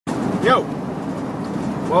Yo!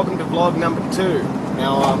 Welcome to vlog number 2.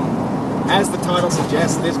 Now, as the title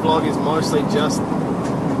suggests, this vlog is mostly just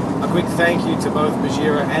a quick thank you to both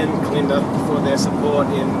Bajheera and Klinda for their support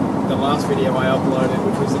in the last video I uploaded,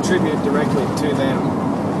 which was a tribute directly to them.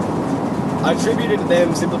 I attributed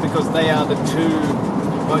them simply because they are the two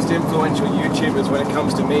most influential YouTubers when it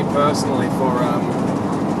comes to me personally for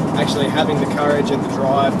actually having the courage and the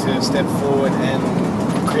drive to step forward and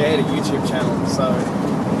create a YouTube channel. So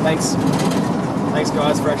thanks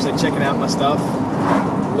guys for actually checking out my stuff,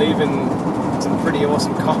 leaving some pretty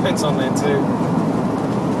awesome comments on there too.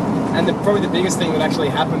 And probably the biggest thing that actually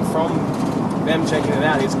happened from them checking it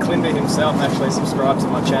out is Klinda himself actually subscribed to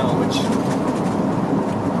my channel, which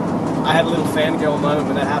I had a little fangirl moment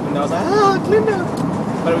when that happened. I was like, ah, Klinda!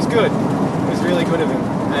 But it was good. It was really good of him.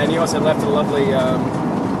 And he also left a lovely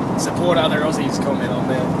support other Aussies comment on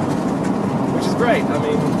there, which is great. I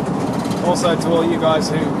mean, also to all you guys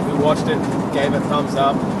who watched it, gave it a thumbs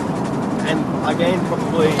up, and I gained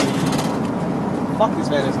probably, fuck, this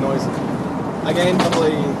van is noisy. I gained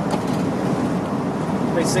probably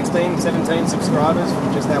 16, 17 subscribers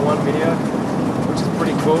from just that one video, which is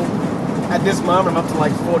pretty cool. At this moment I'm up to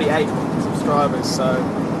like 48 subscribers, so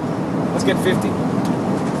let's get 50.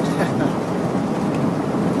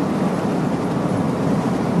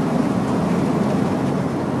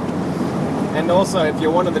 And also, if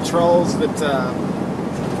you're one of the trolls that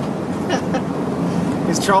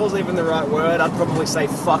is trolls even the right word? I'd probably say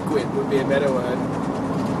fuckwit would be a better word.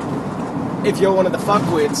 If you're one of the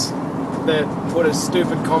fuckwits that put a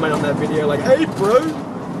stupid comment on that video like, hey bro,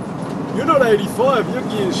 you're not 85, you're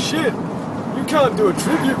gear shit, you can't do a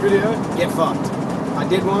tribute video, get fucked. I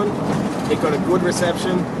did one, it got a good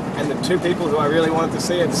reception, and the two people who I really wanted to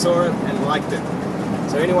see it saw it and liked it.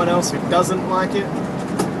 So anyone else who doesn't like it,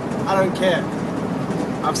 I don't care.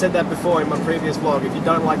 I've said that before in my previous vlog. If you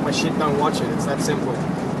don't like my shit, don't watch it. It's that simple.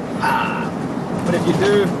 But if you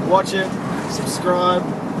do, watch it, subscribe,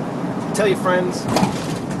 tell your friends,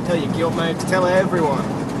 tell your guildmates, tell everyone.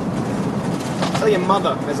 Tell your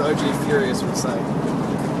mother, as OG Furious would say.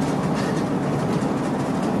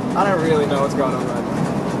 I don't really know what's going on right now.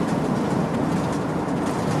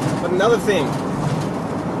 But another thing,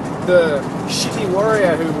 the shitty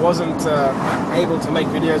warrior who wasn't able to make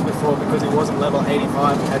videos before because he wasn't level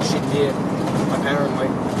 85 and had shit gear, apparently,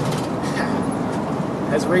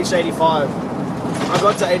 has reached 85. I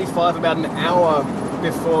got to 85 about an hour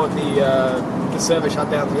before the server shut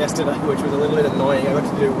down yesterday, which was a little bit annoying. I got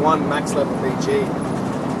to do one max level BG.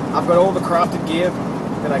 I've got all the crafted gear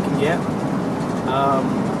that I can get,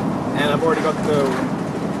 and I've already got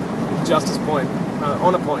the Justice Point,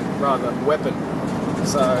 Honor Point rather, weapon.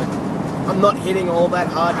 So I'm not hitting all that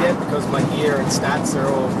hard yet because my gear and stats are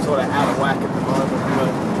all sort of out of whack at the moment.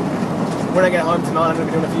 But when I get home tonight, I'm going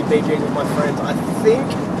to be doing a few BGs with my friends. I think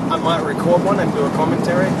I might record one and do a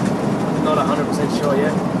commentary. I'm not 100% sure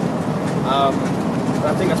yet. But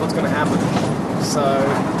I think that's what's going to happen. So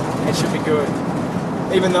it should be good.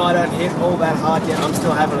 Even though I don't hit all that hard yet, I'm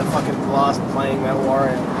still having a fucking blast playing that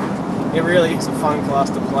warrior. It really is a fun class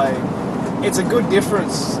to play. It's a good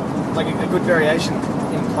difference, like a good variation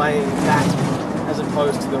in playing that as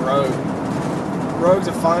opposed to the rogue. Rogues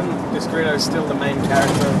are fun, Discredo is still the main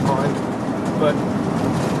character of mine, but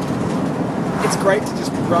it's great to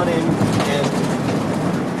just run in and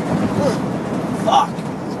fuck,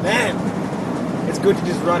 man. It's good to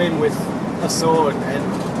just run in with a sword and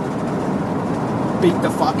beat the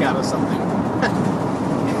fuck out of something.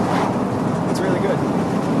 It's really good.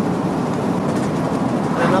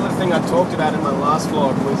 And another thing I talked about in my last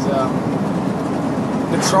vlog was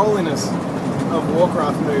the trolliness of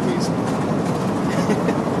Warcraft movies.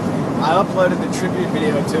 I uploaded the tribute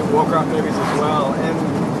video to Warcraft movies as well, and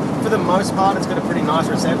for the most part it's got a pretty nice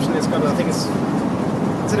reception. It's got, I think it's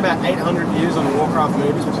at about 800 views on Warcraft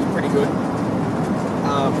movies, which is pretty good,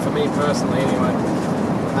 for me personally anyway.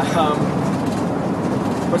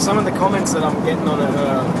 But some of the comments that I'm getting on it,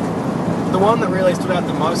 the one that really stood out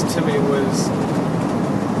the most to me was,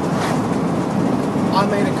 I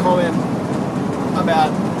made a comment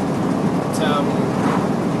about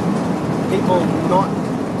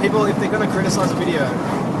people if they're going to criticize a video,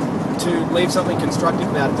 to leave something constructive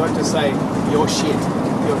about it. Don't just say you're shit,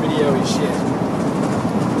 your video is shit.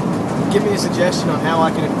 Give me a suggestion on how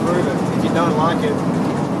I can improve it. If you don't like it,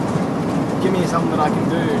 give me something that I can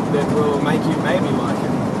do that will make you maybe like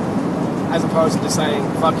it, as opposed to just saying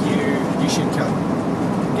fuck you, you should come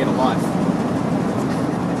get a life.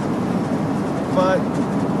 But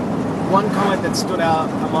one comment that stood out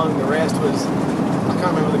among the rest was, I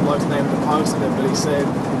can't remember the bloke's name that posted it, but he said,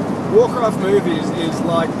 Warcraft movies is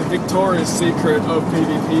like the Victoria's Secret of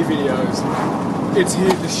PvP videos. It's here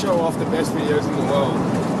to show off the best videos in the world.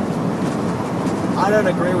 I don't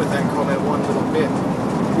agree with that comment one little bit.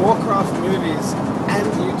 Warcraft movies and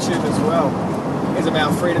YouTube as well is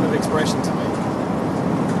about freedom of expression to me.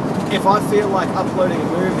 If I feel like uploading a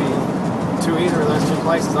movie to either of those two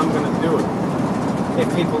places, I'm going to do it. If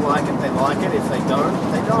people like it, they like it. If they don't,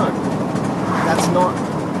 they don't. That's not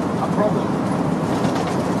a problem.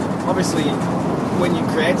 Obviously, when you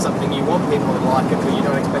create something, you want people to like it, but you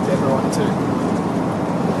don't expect everyone to.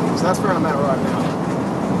 So that's where I'm at right now.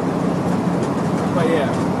 But yeah.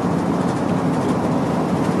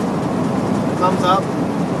 Thumbs up.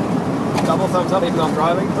 Double thumbs up, even though I'm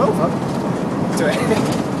driving. Oh, fuck.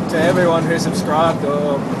 To everyone who subscribed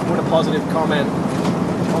or put a positive comment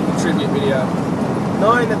on the tribute video.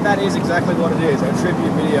 Knowing that that is exactly what it is, a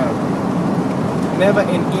tribute video. Never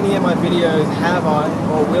in any of my videos have I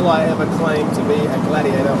or will I ever claim to be a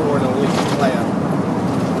gladiator or an elite player.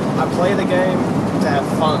 I play the game to have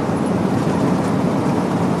fun.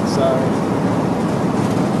 So,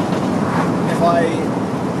 if I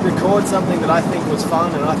record something that I think was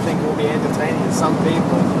fun and I think will be entertaining to some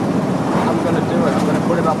people, I'm going to do it. I'm going to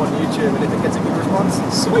put it up on YouTube, and if it gets a good response,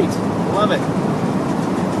 sweet, love it.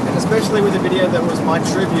 And especially with a video that was my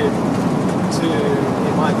tribute to,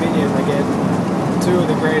 in my opinion, again, two of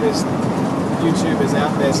the greatest YouTubers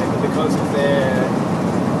out there simply because of their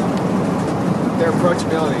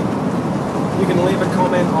approachability. You can leave a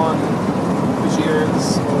comment on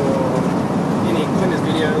Bajheera's or any Klinda's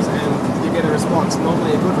videos and you get a response,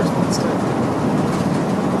 normally a good response too.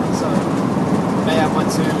 So, they are my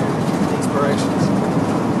two inspirations.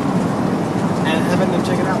 And having them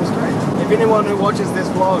check it out was great. If anyone who watches this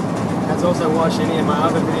vlog has also watched any of my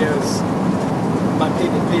other videos, my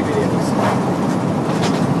PvP videos,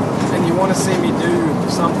 and you want to see me do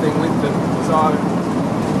something with them, so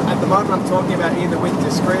at the moment I'm talking about either with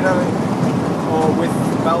Discredo or with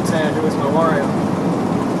Bajheera, who is my warrior.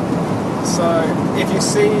 So if you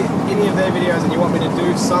see any of their videos and you want me to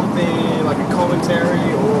do something like a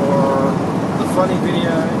commentary or a funny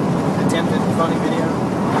video, attempted funny video,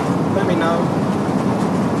 let me know,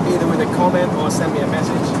 either with a comment or send me a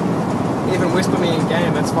message. Even whisper me in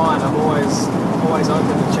game, that's fine. I'm always open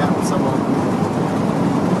to chat with someone.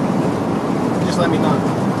 Just let me know.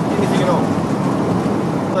 Anything at all.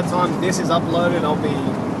 By the time this is uploaded, I'll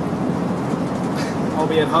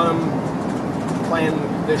be at home playing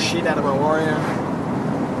the shit out of my warrior,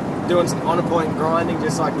 doing some on-a-point grinding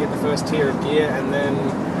just so I can get the first tier of gear, and then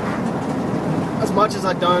as much as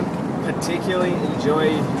I don't particularly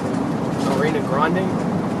enjoy arena grinding,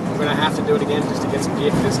 I'm going to have to do it again just to get some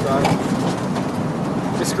gear for this guy.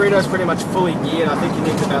 Discredo's pretty much fully geared. I think he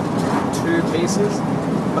needs about 2 pieces,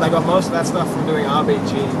 but I got most of that stuff from doing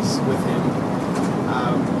RBGs with him.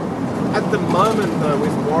 At the moment though,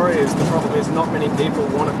 with warriors, the problem is not many people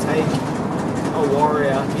want to take a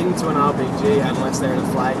warrior into an RPG unless they're in a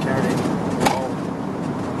flag carrying role.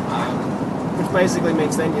 Which basically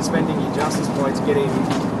means then you're spending your justice points getting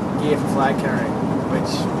gear for flag carrying,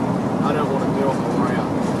 which I don't want to do on my warrior.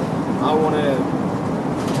 I want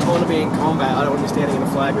to be in combat. I don't want to be standing in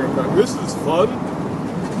a flag room going, this is fun,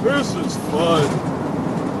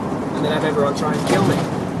 and then have everyone try and kill me.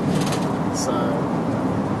 So,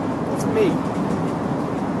 it's me.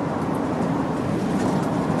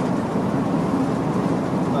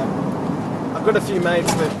 But I've got a few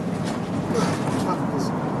mates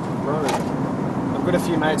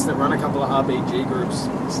that run a couple of RBG groups,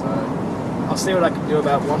 so I'll see what I can do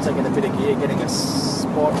about once I get a bit of gear, getting a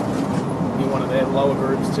spot in one of their lower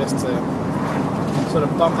groups just to sort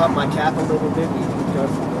of bump up my cap a little bit and go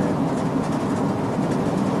from there.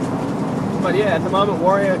 But yeah, at the moment,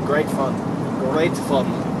 warrior, great fun. Great fun.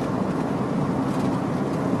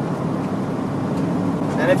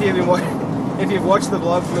 And if you've watched the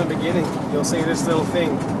vlog from the beginning, you'll see this little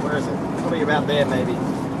thing. Where is it? Probably about there, maybe.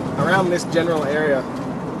 Around this general area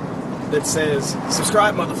that says,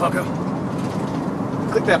 subscribe, motherfucker.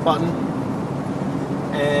 Click that button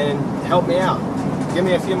and help me out. Give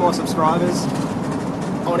me a few more subscribers.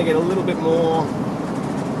 I want to get a little bit more.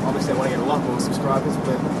 Obviously, I want to get a lot more subscribers,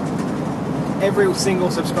 but every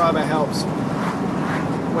single subscriber helps.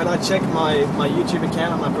 When I check my YouTube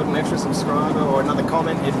account and I put an extra subscriber or another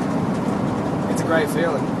comment, it's a great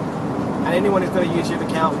feeling. And anyone who's got a YouTube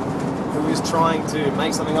account who is trying to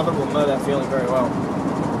make something of it will know that feeling very well.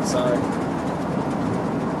 So,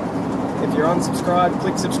 if you're unsubscribed,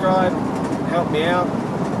 click subscribe, help me out.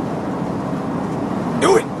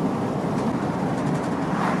 Do it!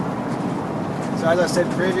 So as I said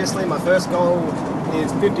previously, my first goal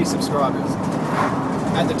is 50 subscribers.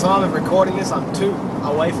 At the time of recording this, I'm 2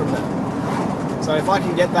 away from that. So if I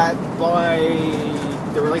can get that by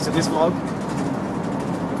the release of this vlog,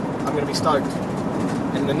 I'm going to be stoked.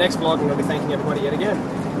 And the next vlog, I'm going to be thanking everybody yet again.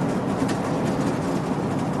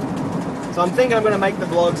 So I'm thinking I'm going to make the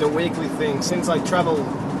vlogs a weekly thing, since I travel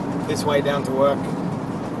this way down to work.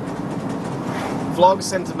 Vlogs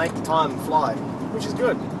tend to make the time fly, which is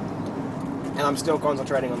good. And I'm still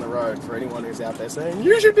concentrating on the road, for anyone who's out there saying,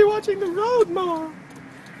 you should be watching the road more.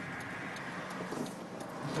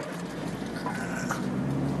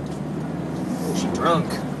 Oh, she's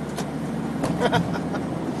drunk.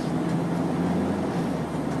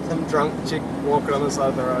 Some drunk chick walking on the side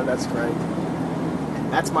of the road, that's great.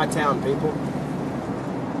 That's my town, people.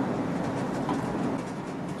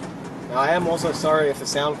 Now, I am also sorry if the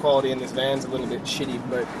sound quality in this van's a little bit shitty,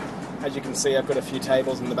 but as you can see, I've got a few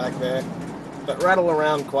tables in the back there that rattle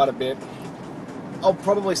around quite a bit. I'll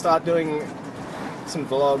probably start doing some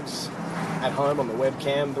vlogs at home on the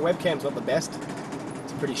webcam. The webcam's not the best.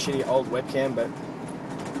 It's a pretty shitty old webcam, but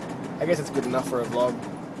I guess it's good enough for a vlog.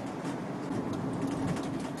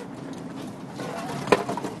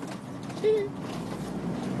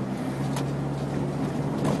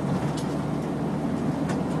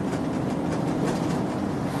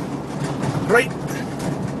 Great!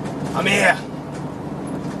 I'm here!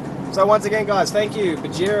 So once again guys, thank you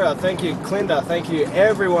Bajheera, thank you Klinda, thank you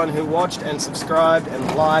everyone who watched and subscribed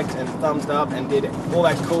and liked and thumbs up and did all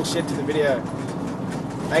that cool shit to the video.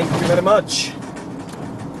 Thank you very much.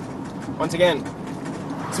 Once again,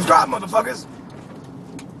 subscribe motherfuckers!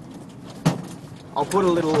 I'll put a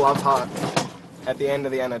little love heart at the end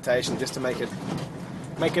of the annotation just to make it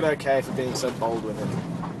okay for being so bold with it.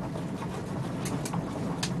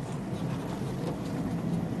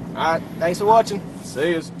 Alright, thanks for watching.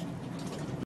 See yous.